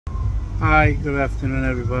Hi, good afternoon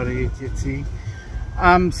everybody, it's Yitzi.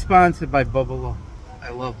 I'm sponsored by Bubble.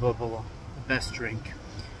 I love Bubble, the best drink.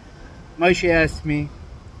 Moshe asked me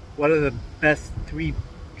what are the best 3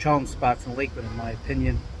 cholent spots in Lakewood in my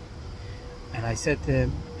opinion. And I said to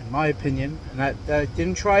him, in my opinion, and I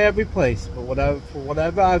didn't try every place, but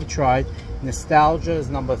whatever I've tried, nostalgia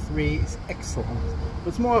is number 3, is excellent.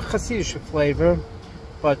 It's more a Hasidic flavor,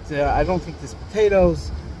 but I don't think there's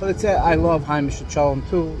potatoes. But I love Heimish Cholent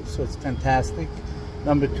too, so it's fantastic.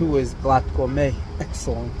 Number 2 is Glatt Gourmet,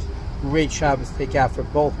 excellent. Great Shabbos takeout for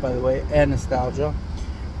both, by the way, and nostalgia.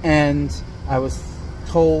 And I was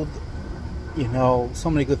told, you know, so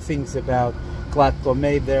many good things about Glatt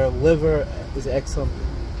Gourmet. Their liver is excellent.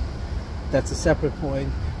 That's a separate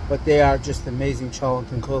point, but they are just amazing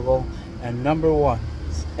cholent and kugel. And number 1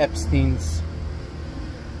 is Epstein's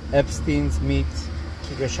meat,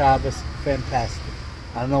 Kiga Shabbos, fantastic.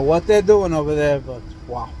 I don't know what they're doing over there, but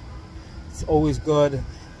wow, it's always good.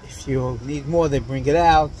 If you need more, they bring it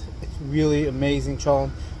out. It's really amazing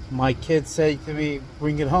cholent. My kids say to me,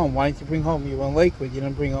 bring it home. Why didn't you bring home? You were in Lakewood, you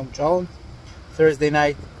didn't bring home cholent. Thursday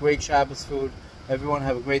night, great Shabbos food. Everyone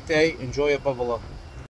have a great day. Enjoy your Bubble.